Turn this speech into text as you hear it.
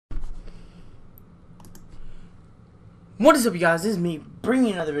What is up, you guys? This is me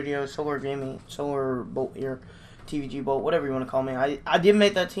bringing another video. Solar Gaming, Solar Bolt here, TVG Bolt, whatever you want to call me. I did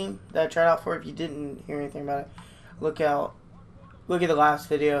make that team that I tried out for. If you didn't hear anything about it, look at the last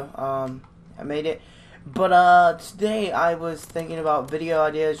video. I made it. But today I was thinking about video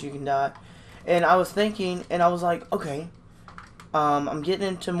ideas you can die, and I was thinking, and I was like, okay, I'm getting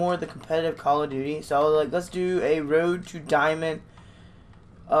into more of the competitive Call of Duty, so I was like, let's do a Road to Diamond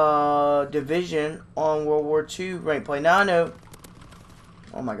division on World War II rank play. Now I know,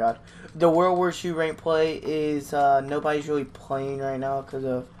 oh my god, the World War II rank play is nobody's really playing right now because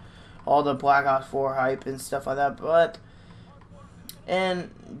of all the Black Ops 4 hype and stuff like that. But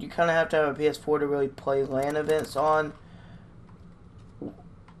and you kind of have to have a PS4 to really play LAN events and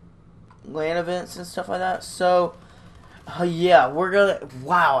stuff like that. So yeah, we're gonna.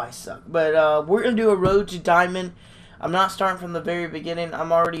 Wow, I suck. But we're gonna do a Road to Diamond. I'm not starting from the very beginning.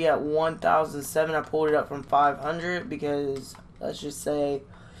 I'm already at 1,007. I pulled it up from 500 because, let's just say,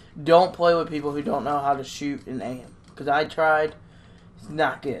 don't play with people who don't know how to shoot and aim. Because I tried. It's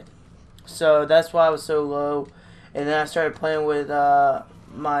not good. So that's why I was so low. And then I started playing with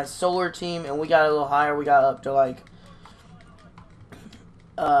my solar team, and we got a little higher. We got up to like,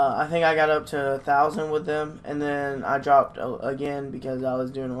 I think I got up to 1,000 with them. And then I dropped again because I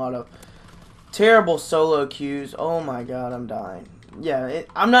was doing a lot of terrible solo queues. Oh my god, I'm dying. Yeah,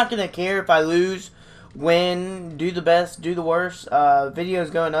 I'm not going to care if I lose, win, do the best, do the worst.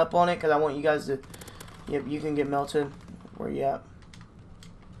 Videos going up on it because I want you guys to... Yep, you can get melted. Where you at?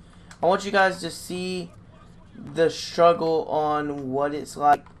 I want you guys to see the struggle on what it's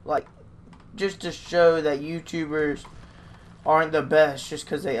like just to show that YouTubers aren't the best just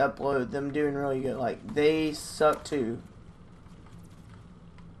because they upload them doing really good. Like, they suck too.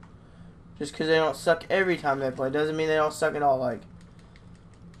 Just because they don't suck every time they play doesn't mean they don't suck at all. Like,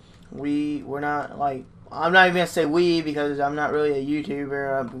 we're not, like, I'm not even going to say we because I'm not really a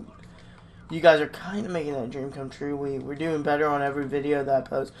YouTuber. You guys are kind of making that dream come true. We're doing better on every video that I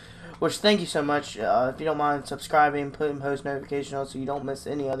post. Which, thank you so much. If you don't mind subscribing, putting post notification on so you don't miss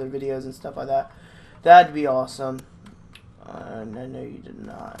any other videos and stuff like that. That'd be awesome. I know you did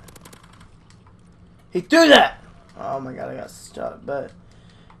not. He threw that! Oh my god, I got stuck. But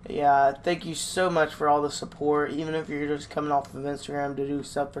yeah, thank you so much for all the support. Even if you're just coming off of Instagram to do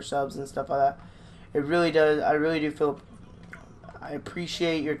sub for subs and stuff like that, it really does. I really do feel. I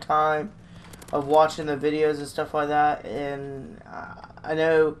appreciate your time of watching the videos and stuff like that. And I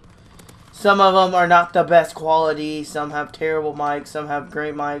know some of them are not the best quality. Some have terrible mics. Some have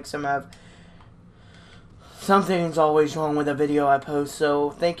great mics. Some have. Something's always wrong with a video I post.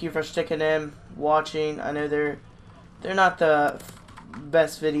 So thank you for sticking in, watching. I know they're not the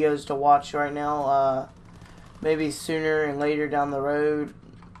best videos to watch right now. Maybe sooner and later down the road,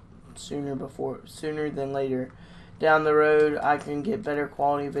 sooner than later down the road, I can get better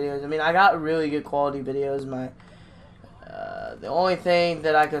quality videos. I mean, I got really good quality videos. The only thing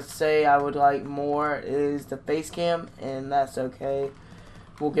that I could say I would like more is the face cam, and that's okay.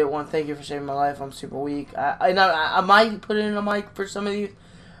 We'll get one. Thank you for saving my life. I'm super weak. I might put in a mic for some of you,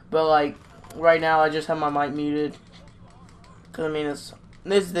 but like right now I just have my mic muted. Cause I mean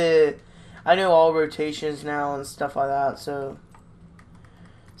I know all rotations now and stuff like that, so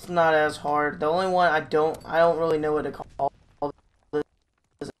it's not as hard. The only one I don't really know what to call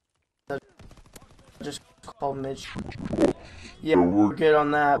this. I just call Mitch. Yeah, we're good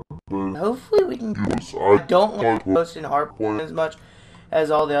on that. Hopefully we can. I don't like posting hardpoint as much as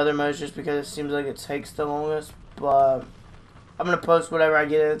all the other modes just because it seems like it takes the longest. But I'm gonna post whatever I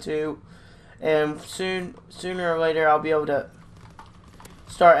get into, and sooner or later I'll be able to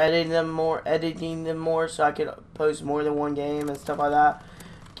start editing them more so I could post more than one game and stuff like that.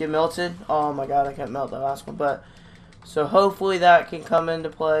 Get melted. Oh my god, I can't melt the last one. But so hopefully that can come into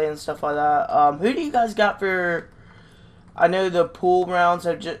play and stuff like that. Who do you guys got for? I know the pool rounds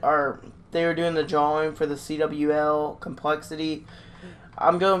they were doing the drawing for the CWL complexity.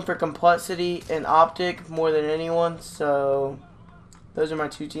 I'm going for complexity and optic more than anyone. So those are my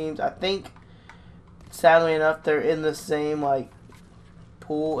two teams. I think sadly enough they're in the same like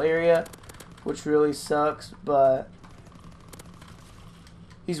pool area, which really sucks, but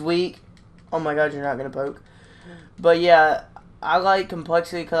he's weak. Oh my god, you're not gonna poke. But yeah, I like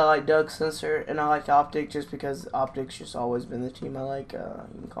complexity because I like Doug Sensor, and I like optic just because optic's just always been the team I like. You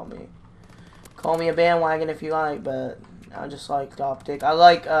can call me a bandwagon if you like, but I just like optic. I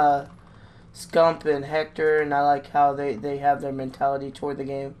like Scump and Hector, and I like how they have their mentality toward the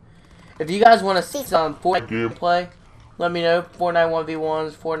game. If you guys want to see some Fortnite gameplay, let me know. Fortnite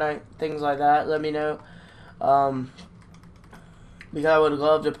 1v1s, Fortnite, things like that. Let me know. because I would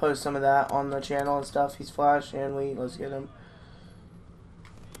love to post some of that on the channel and stuff. He's Flash, and let's get him.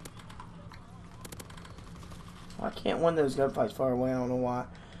 I can't win those gunfights far away. I don't know why.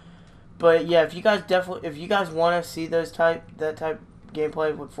 But yeah, if you guys want to see that type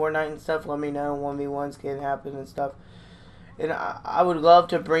gameplay with Fortnite and stuff, let me know. 1v1s can happen and stuff. And I would love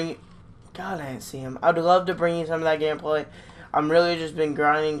to bring. God, I didn't see him. I'd love to bring you some of that gameplay. I'm really just been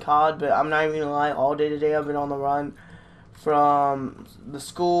grinding COD, but I'm not even gonna lie. All day today, I've been on the run from the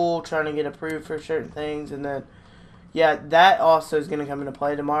school, trying to get approved for certain things, and then yeah, that also is gonna come into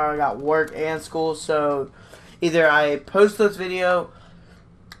play tomorrow. I got work and school, so either I post this video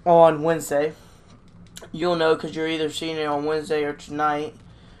on Wednesday, you'll know because you're either seeing it on Wednesday or tonight.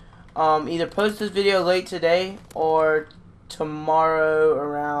 Either post this video late today or tomorrow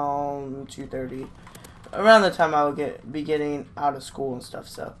around 2:30, around the time I will be getting out of school and stuff.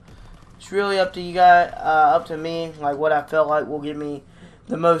 So it's really up to you guys, up to me, like what I feel like will give me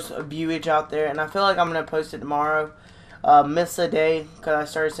the most viewage out there. And I feel like I'm gonna post it tomorrow. Miss a day because I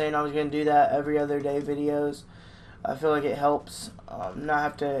started saying I was gonna do that every other day videos. I feel like it helps not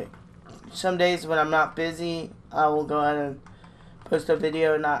have to. Some days when I'm not busy, I will go ahead and post a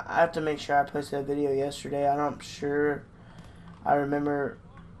video, and I have to make sure I posted a video yesterday. I'm sure I remember.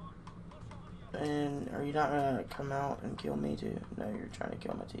 And are you not gonna come out and kill me too? No, you're trying to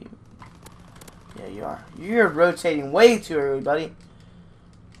kill my team. Yeah, you are. You're rotating way too early, buddy.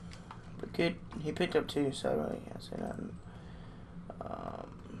 But good, he picked up 2, so I really can't say nothing.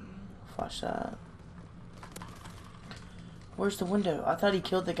 Flash that. Where's the window? I thought he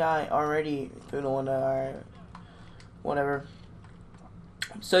killed the guy already through the window. Alright. Whatever.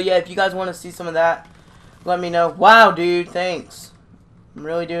 So yeah, if you guys want to see some of that, let me know. Wow, dude, thanks. I'm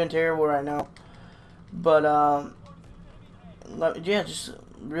really doing terrible right now. But, yeah, just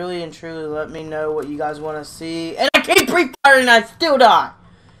really and truly let me know what you guys want to see. And I keep pre-firing and I still die.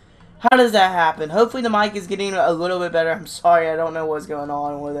 How does that happen? Hopefully the mic is getting a little bit better. I'm sorry, I don't know what's going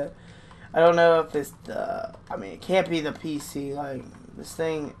on with it. I don't know if it's the, I mean, it can't be the PC. Like, this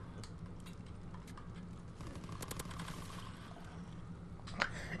thing.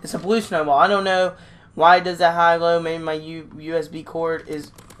 It's a blue snowball. I don't know why it does that high-low. Maybe my USB cord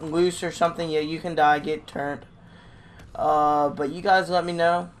is loose or something. Yeah, you can die, get turned. But you guys let me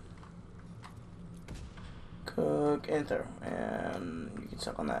know. Cook, enter. And you can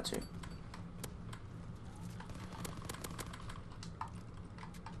suck on that too.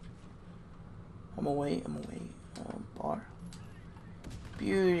 I'm gonna wait. Bar.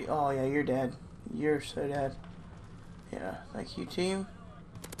 Beauty. Oh, yeah, you're dead. You're so dead. Yeah, thank you, team.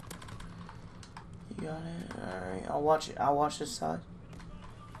 You got it. Alright, I'll watch it. I'll watch this side.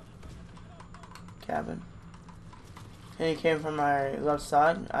 Cabin. And he came from my left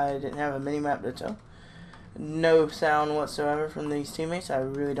side. I didn't have a mini-map to tell. No sound whatsoever from these teammates. I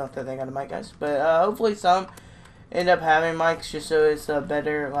really don't think they got a mic, guys. But hopefully some end up having mics just so it's a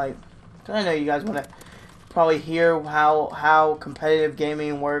better, like, cause I know you guys want to probably hear how competitive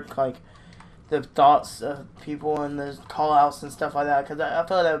gaming work, like the thoughts of people and the call-outs and stuff like that, because I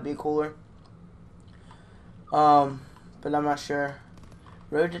feel like that would be cooler. But I'm not sure.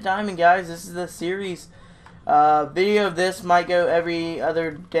 Road to Diamond, guys. This is the series. Video of this might go every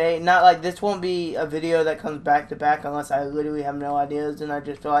other day. Not like this won't be a video that comes back to back unless I literally have no ideas and I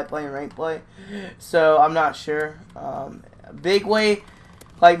just feel like playing rank play. So I'm not sure. Big way,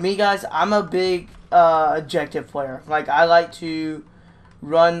 like me, guys. I'm a big objective player. Like I like to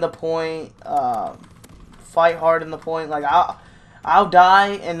run the point, fight hard in the point. Like I'll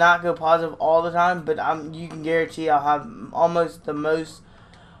die and not go positive all the time, but you can guarantee I'll have almost the most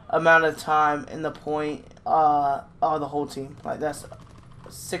amount of time in the point of the whole team. Like that's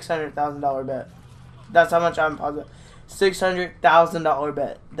 $600,000 bet. That's how much I'm positive. $600,000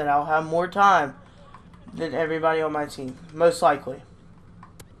 bet that I'll have more time than everybody on my team, most likely.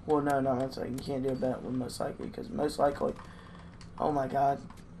 Well, no, not most likely. You can't do a bet with most likely because most likely. Oh my God,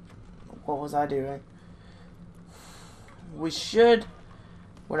 what was I doing? We should.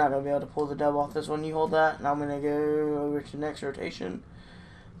 We're not gonna be able to pull the dub off this one. You hold that, and I'm gonna go over to the next rotation.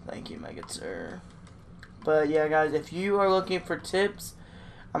 Thank you, my good sir. But yeah, guys, if you are looking for tips,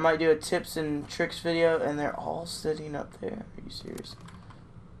 I might do a tips and tricks video, and they're all sitting up there. Are you serious?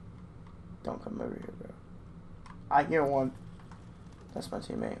 Don't come over here, bro. I hear one. That's my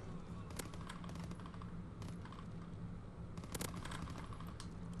teammate.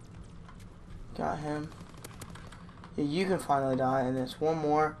 Got him. Yeah, you can finally die, and there's one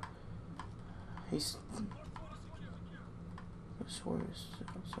more. He's somewhere.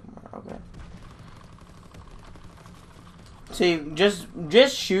 Okay. See,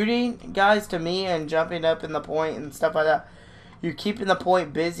 just shooting, guys, to me, and jumping up in the point and stuff like that, you're keeping the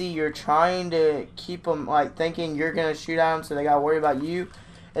point busy. You're trying to keep them like thinking you're gonna shoot at them, so they gotta worry about you.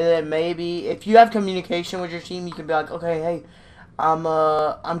 And then maybe if you have communication with your team, you can be like, okay, hey, I'm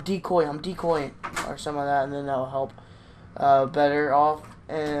decoying, or something like that, and then that'll help better off.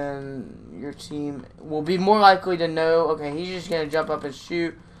 And your team will be more likely to know, okay, he's just gonna jump up and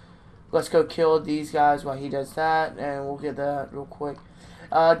shoot. Let's go kill these guys while he does that, and we'll get that real quick.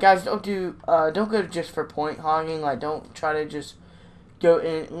 Guys, don't go just for point hogging. Like, don't try to just go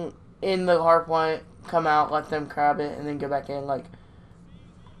in the hard point, come out, let them crab it, and then go back in. Like,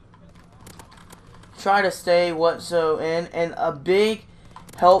 try to stay in. And a big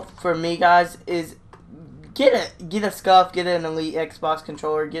help for me, guys, is get a scuff, get an elite Xbox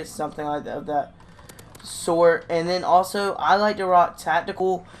controller, get something like that of that sort. And then also, I like to rock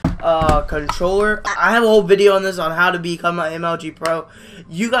tactical controller. I have a whole video on this on how to become an MLG Pro.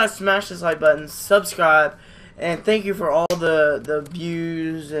 You guys smash this like button, subscribe, and thank you for all the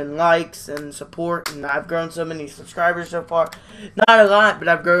views and likes and support. And I've grown so many subscribers so far. Not a lot, but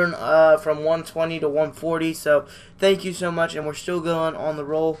I've grown from 120 to 140. So thank you so much, and we're still going on the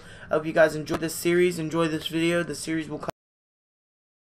roll. I hope you guys enjoyed this series. Enjoy this video. The series will come